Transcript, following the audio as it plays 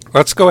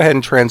let's go ahead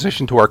and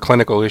transition to our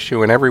clinical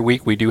issue. And every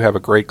week we do have a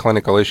great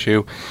clinical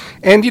issue.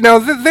 And,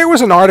 there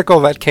was an article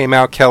that came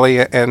out, Kelly,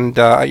 and,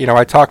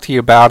 I talked to you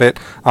about it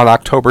on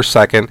October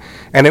 2nd.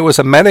 And it was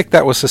a medic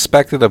that was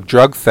suspected of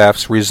drug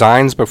thefts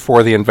resigns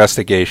before the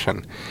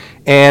investigation.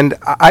 And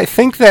I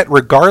think that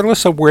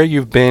regardless of where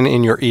you've been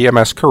in your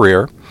EMS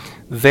career,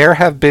 there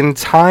have been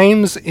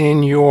times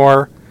in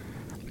your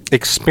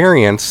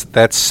experience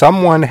that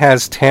someone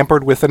has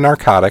tampered with the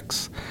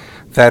narcotics,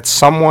 that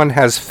someone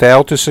has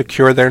failed to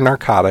secure their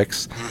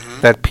narcotics,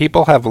 that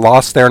people have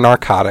lost their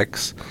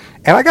narcotics.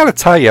 And I got to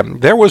tell you,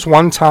 there was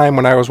one time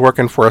when I was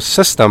working for a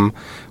system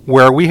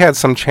where we had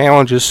some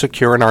challenges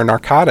securing our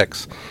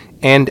narcotics.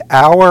 And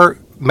our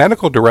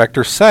medical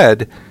director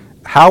said,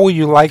 how will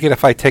you like it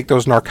if I take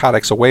those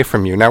narcotics away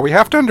from you? Now, we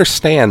have to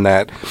understand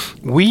that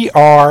we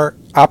are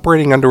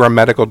operating under a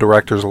medical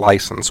director's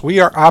license. We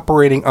are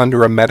operating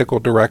under a medical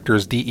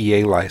director's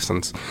DEA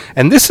license.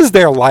 And this is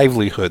their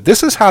livelihood.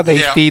 This is how they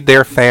feed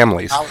their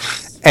families.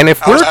 And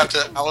if I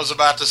was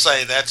about to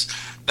say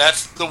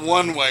that's the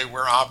one way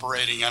we're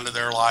operating under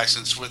their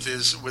license with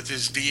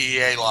his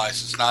DEA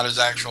license, not his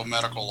actual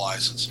medical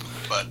license.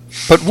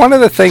 But one of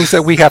the things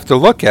that we have to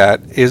look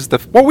at is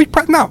we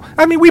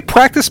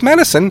practice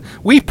medicine.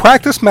 We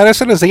practice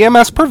medicine as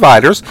EMS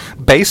providers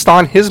based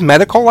on his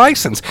medical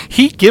license.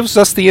 He gives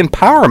us the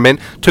empowerment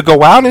to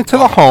go out into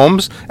the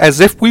homes as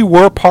if we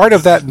were part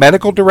of that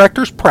medical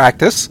director's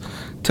practice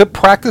to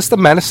practice the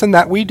medicine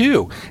that we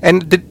do.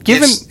 And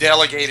it's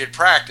delegated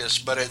practice,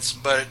 but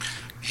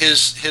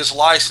his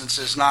license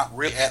is not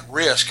at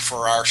risk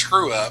for our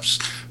screw ups.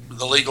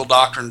 The legal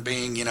doctrine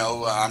being,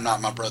 I'm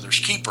not my brother's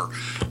keeper.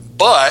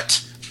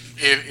 But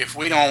if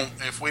we don't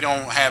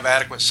have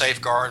adequate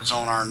safeguards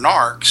on our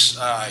narcs,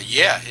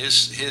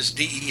 his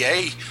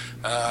DEA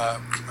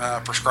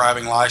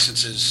prescribing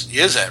license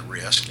is at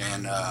risk,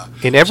 and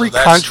in every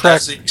contract,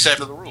 that's the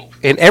exception to the rule.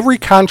 In every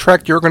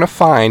contract you're going to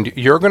find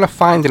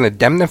an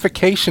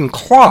indemnification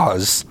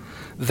clause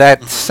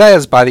that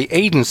says by the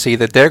agency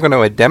that they're going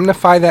to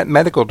indemnify that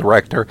medical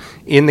director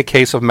in the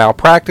case of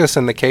malpractice,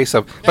 in the case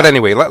of... But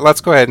anyway, let's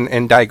go ahead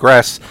and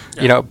digress.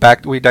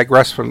 We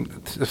digress from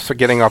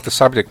getting off the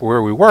subject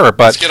where we were.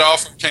 But let's get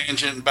off the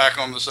tangent and back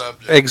on the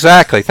subject.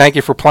 Exactly. Thank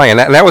you for playing.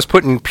 That was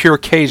put in pure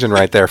Cajun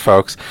right there,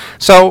 folks.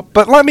 So,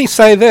 but let me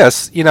say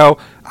this.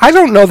 I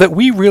don't know that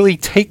we really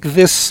take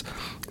this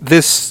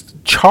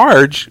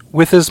charge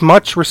with as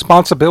much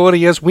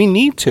responsibility as we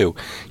need to.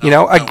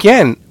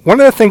 Again, one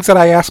of the things that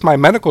I asked my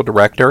medical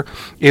director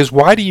is,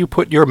 why do you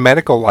put your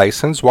medical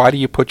license, why do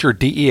you put your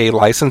DEA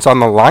license on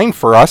the line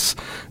for us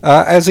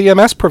as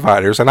EMS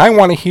providers? And I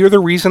want to hear the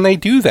reason they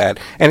do that.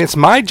 And it's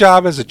my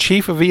job as a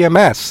chief of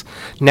EMS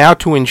now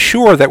to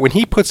ensure that when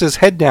he puts his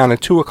head down at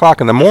 2 o'clock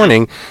in the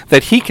morning,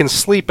 that he can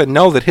sleep and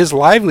know that his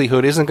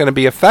livelihood isn't going to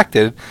be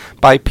affected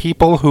by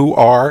people who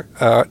are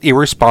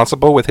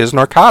irresponsible with his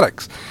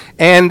narcotics.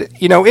 And,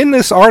 in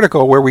this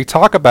article where we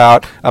talk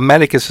about a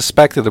medic is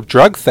suspected of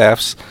drug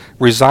thefts,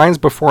 resigns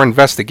before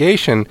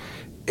investigation,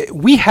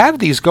 we have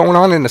these going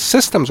on in the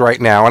systems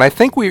right now. And I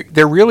think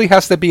there really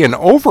has to be an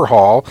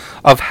overhaul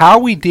of how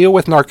we deal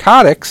with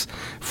narcotics,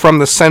 from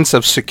the sense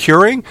of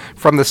securing,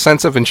 from the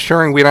sense of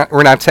ensuring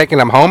we're not taking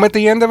them home at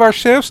the end of our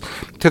shifts,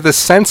 to the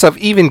sense of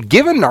even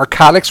giving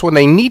narcotics when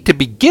they need to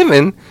be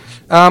given.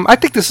 I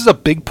think this is a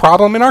big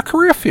problem in our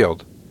career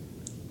field.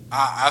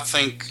 I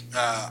think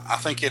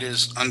it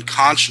is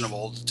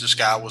unconscionable that this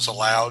guy was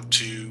allowed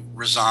to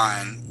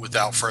resign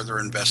without further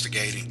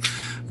investigating.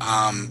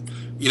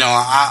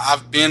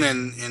 I've been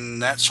in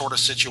that sort of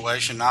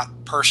situation, not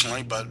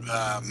personally, but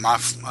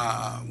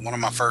one of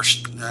my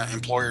first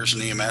employers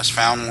in EMS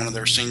found one of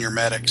their senior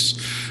medics.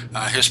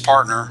 His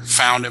partner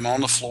found him on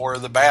the floor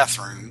of the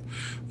bathroom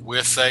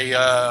with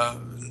a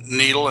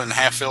needle and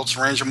half-filled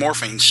syringe of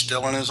morphine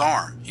still in his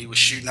arm. He was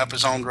shooting up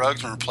his own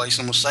drugs and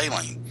replacing them with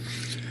saline.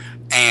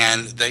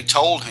 And they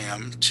told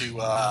him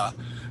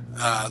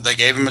they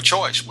gave him a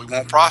choice. We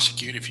won't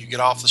prosecute if you get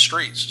off the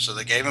streets. So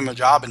they gave him a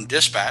job in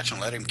dispatch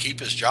and let him keep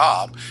his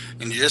job.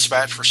 And he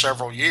dispatched for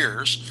several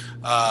years,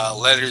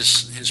 let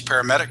his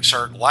paramedic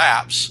cert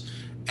lapse.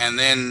 And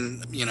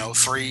then,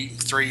 4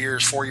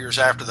 years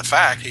after the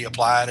fact, he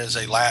applied as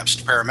a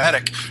lapsed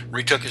paramedic,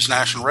 retook his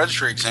national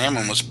registry exam,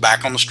 and was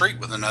back on the street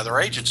with another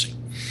agency.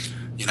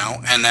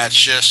 And that's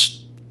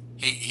just,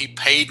 he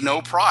paid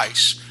no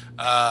price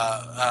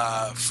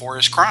for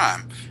his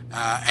crime,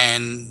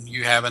 and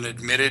you have an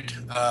admitted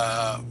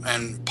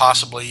and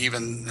possibly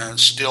even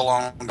still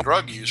on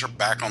drug user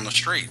back on the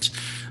streets.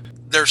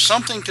 There's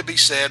something to be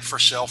said for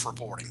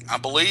self-reporting. I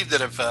believe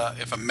that if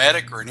a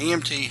medic or an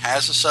EMT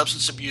has a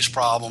substance abuse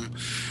problem,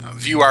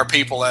 view our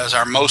people as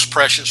our most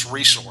precious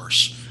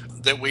resource,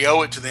 that we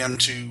owe it to them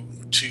to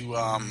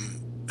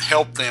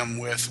help them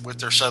with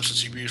their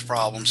substance abuse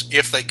problems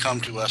if they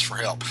come to us for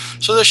help.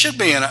 So there should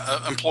be an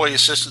employee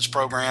assistance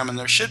program, and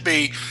there should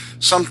be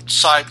some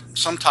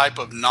type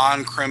of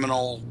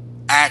non-criminal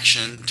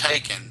action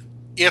taken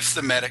if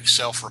the medic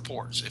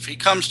self-reports. If he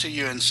comes to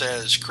you and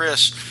says,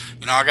 Chris,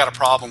 I got a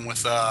problem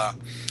with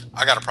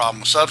I got a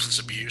problem with substance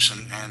abuse,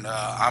 and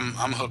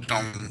I'm hooked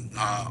on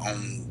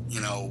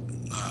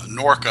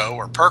Norco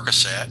or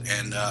Percocet.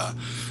 And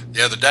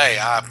the other day,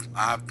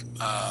 I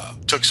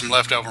took some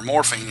leftover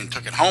morphine and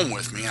took it home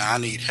with me, and I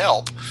need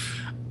help.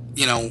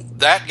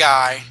 That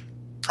guy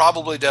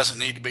probably doesn't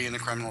need to be in the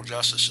criminal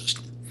justice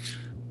system.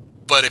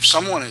 But if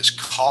someone is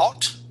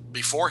caught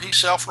before he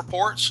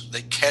self-reports,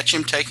 they catch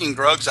him taking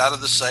drugs out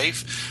of the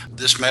safe.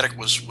 This medic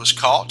was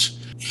caught.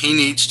 He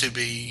needs to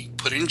be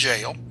put in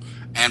jail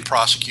and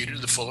prosecuted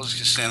to the fullest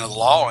extent of the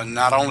law. And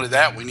not only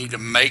that, we need to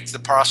make the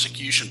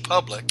prosecution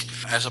public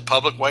as a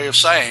public way of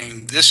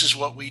saying this is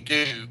what we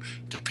do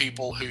to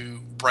people who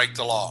break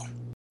the law.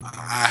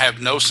 I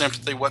have no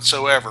sympathy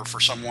whatsoever for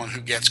someone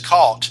who gets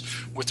caught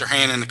with their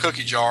hand in the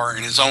cookie jar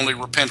and is only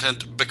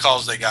repentant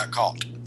because they got caught.